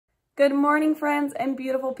Good morning, friends and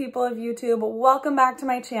beautiful people of YouTube. Welcome back to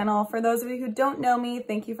my channel. For those of you who don't know me,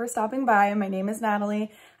 thank you for stopping by. My name is Natalie.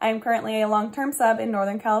 I am currently a long-term sub in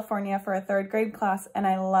Northern California for a 3rd grade class, and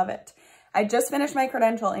I love it. I just finished my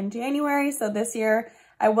credential in January, so this year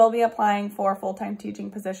I will be applying for full-time teaching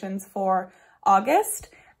positions for August.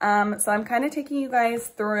 So I'm kind of taking you guys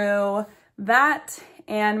through that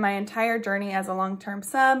and my entire journey as a long-term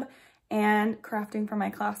sub and crafting for my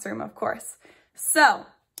classroom, of course. So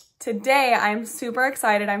today, I'm super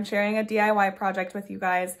excited. I'm sharing a DIY project with you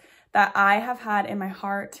guys that I have had in my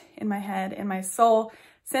heart, in my head, in my soul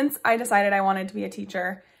since I decided I wanted to be a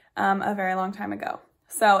teacher a very long time ago.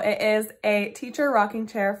 So it is a teacher rocking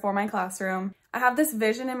chair for my classroom. I have this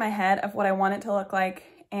vision in my head of what I want it to look like,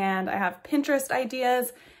 and I have Pinterest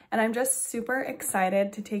ideas, and I'm just super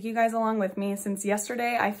excited to take you guys along with me since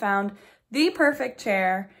yesterday I found the perfect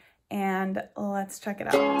chair, and let's check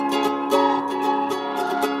it out.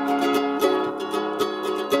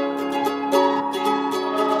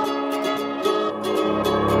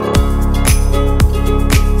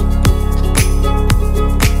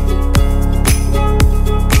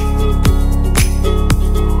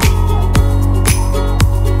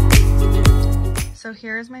 So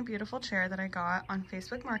here's my beautiful chair that I got on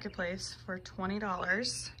Facebook Marketplace for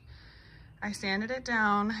 $20. I sanded it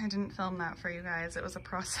down. I didn't film that for you guys. It was a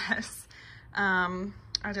process. I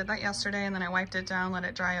did that yesterday, and then I wiped it down, let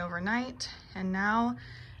it dry overnight. And now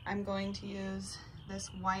I'm going to use this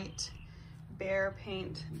white Behr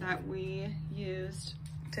paint that we used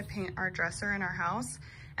to paint our dresser in our house.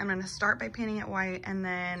 I'm gonna start by painting it white, and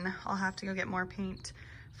then I'll have to go get more paint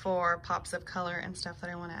for pops of color and stuff that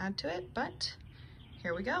I wanna add to it, but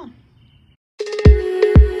here we go.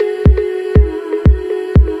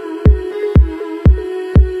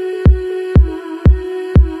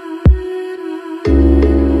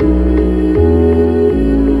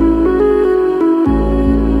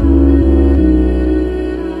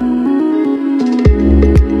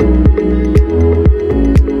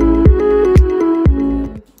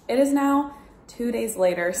 It is now 2 days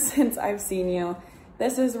later since I've seen you.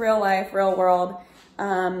 This is real life, real world.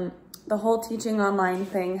 The whole teaching online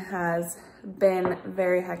thing has been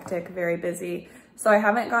very hectic, very busy. So I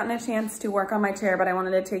haven't gotten a chance to work on my chair, but I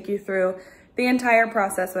wanted to take you through the entire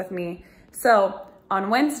process with me. So on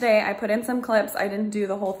Wednesday, I put in some clips. I didn't do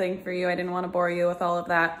the whole thing for you. I didn't want to bore you with all of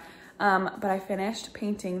that. But I finished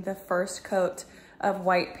painting the first coat of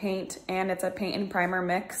white paint, and it's a paint and primer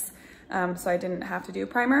mix. So I didn't have to do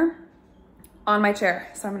primer on my chair.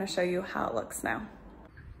 So I'm going to show you how it looks now.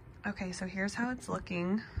 Okay, so here's how it's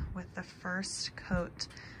looking with the first coat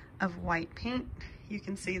of white paint. You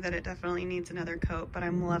can see that it definitely needs another coat, but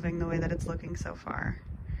I'm loving the way that it's looking so far.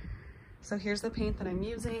 So here's the paint that I'm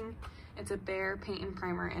using. It's a Behr paint and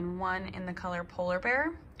primer in 1 in the color Polar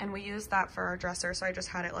Bear, and we used that for our dresser, so I just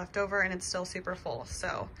had it left over, and it's still super full.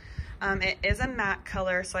 So it is a matte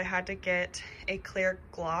color, so I had to get a clear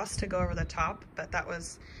gloss to go over the top, but that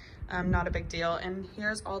was not a big deal. And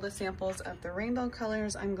here's all the samples of the rainbow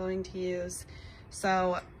colors I'm going to use.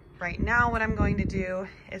 So right now what I'm going to do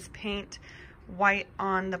is paint white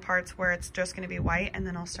on the parts where it's just going to be white, and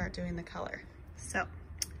then I'll start doing the color. So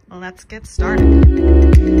let's get started.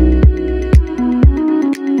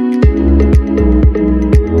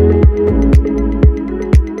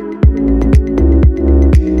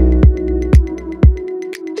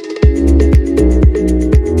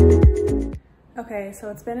 Okay, so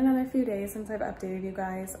it's been another few days since I've updated you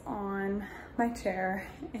guys on my chair,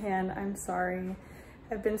 and I'm sorry.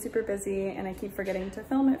 I've been super busy and I keep forgetting to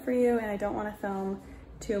film it for you, and I don't want to film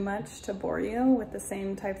too much to bore you with the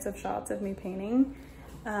same types of shots of me painting.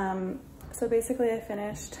 So basically I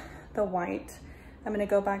finished the white. I'm going to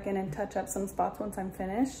go back in and touch up some spots once I'm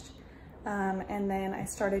finished. And then I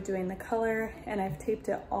started doing the color, and I've taped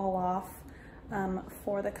it all off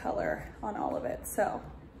for the color on all of it. So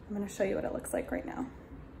I'm going to show you what it looks like right now.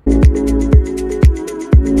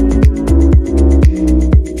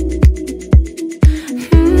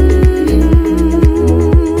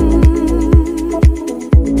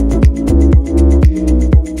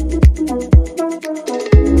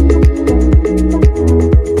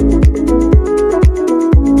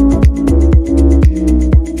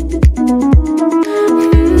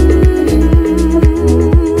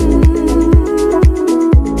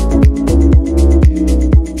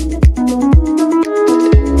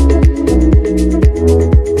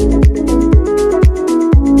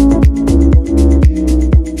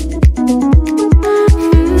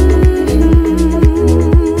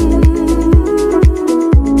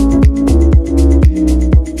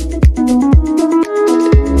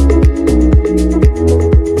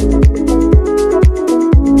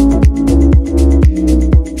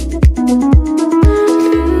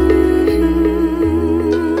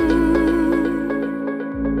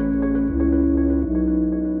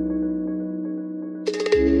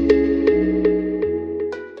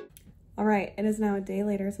 right, it is now a day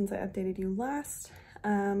later since I updated you last.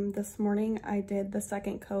 This morning I did the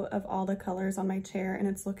second coat of all the colors on my chair and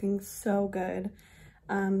it's looking so good.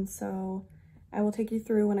 So I will take you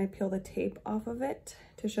through when I peel the tape off of it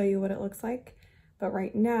to show you what it looks like. But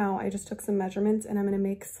right now I just took some measurements and I'm gonna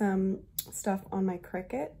make some stuff on my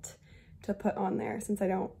Cricut to put on there since I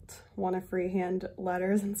don't want to freehand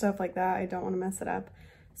letters and stuff like that. I don't want to mess it up.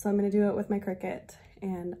 So I'm gonna do it with my Cricut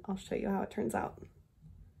and I'll show you how it turns out.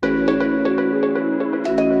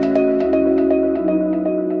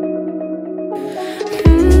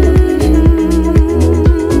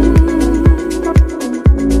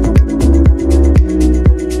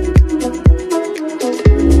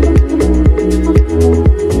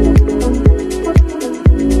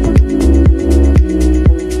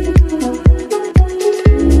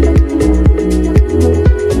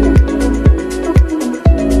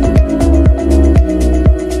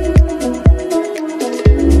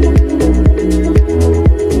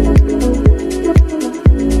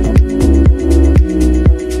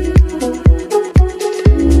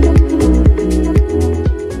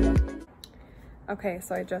 Okay,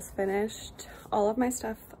 so I just finished all of my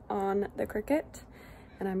stuff on the Cricut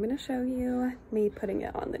and I'm gonna show you me putting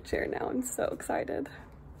it on the chair now. I'm so excited.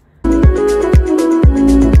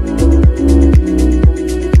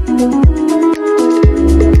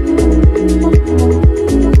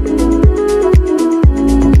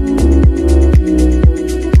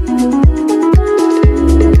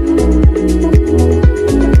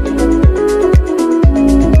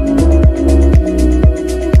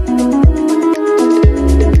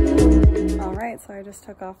 So I just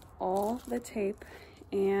took off all the tape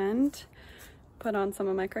and put on some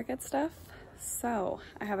of my Cricut stuff. So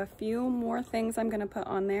I have a few more things I'm gonna put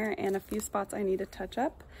on there and a few spots I need to touch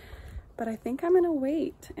up, but I think I'm gonna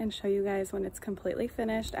wait and show you guys when it's completely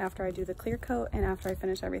finished after I do the clear coat and after I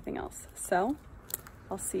finish everything else. So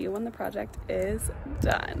I'll see you when the project is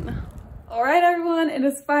done. All right, everyone, it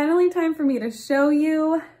is finally time for me to show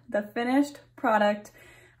you the finished product.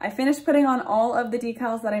 I finished putting on all of the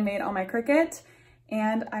decals that I made on my Cricut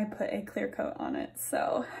and I put a clear coat on it.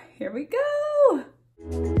 So here we go.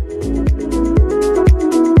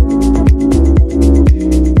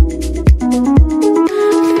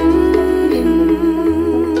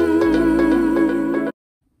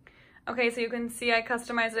 Okay, so you can see I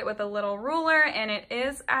customized it with a little ruler and it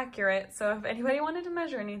is accurate. So if anybody wanted to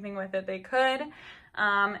measure anything with it, they could.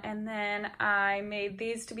 And then I made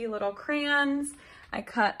these to be little crayons. I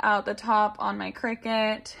cut out the top on my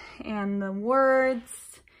Cricut and the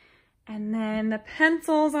words and then the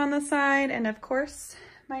pencils on the side and of course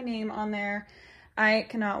my name on there. I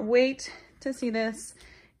cannot wait to see this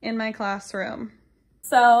in my classroom.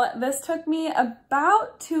 So this took me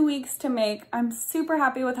about 2 weeks to make. I'm super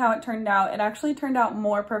happy with how it turned out. It actually turned out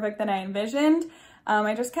more perfect than I envisioned.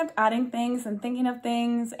 I just kept adding things and thinking of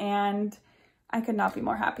things and I could not be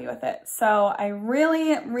more happy with it. So I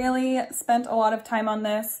really spent a lot of time on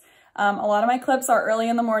this. A lot of my clips are early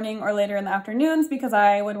in the morning or later in the afternoons because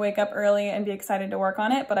I would wake up early and be excited to work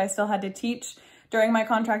on it, but I still had to teach during my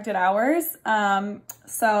contracted hours.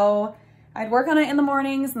 So I'd work on it in the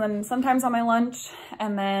mornings and then sometimes on my lunch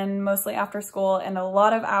and then mostly after school and a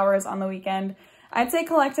lot of hours on the weekend. I'd say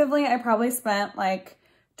collectively I probably spent like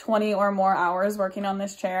 20 or more hours working on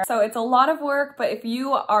this chair. So it's a lot of work, but if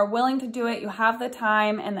you are willing to do it, you have the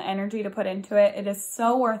time and the energy to put into it, it is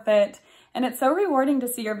so worth it. And it's so rewarding to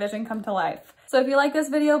see your vision come to life. So if you like this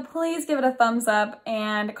video, please give it a thumbs up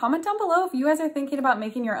and comment down below if you guys are thinking about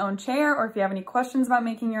making your own chair or if you have any questions about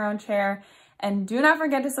making your own chair. And do not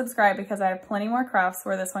forget to subscribe because I have plenty more crafts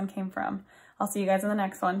where this one came from. I'll see you guys in the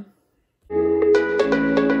next one.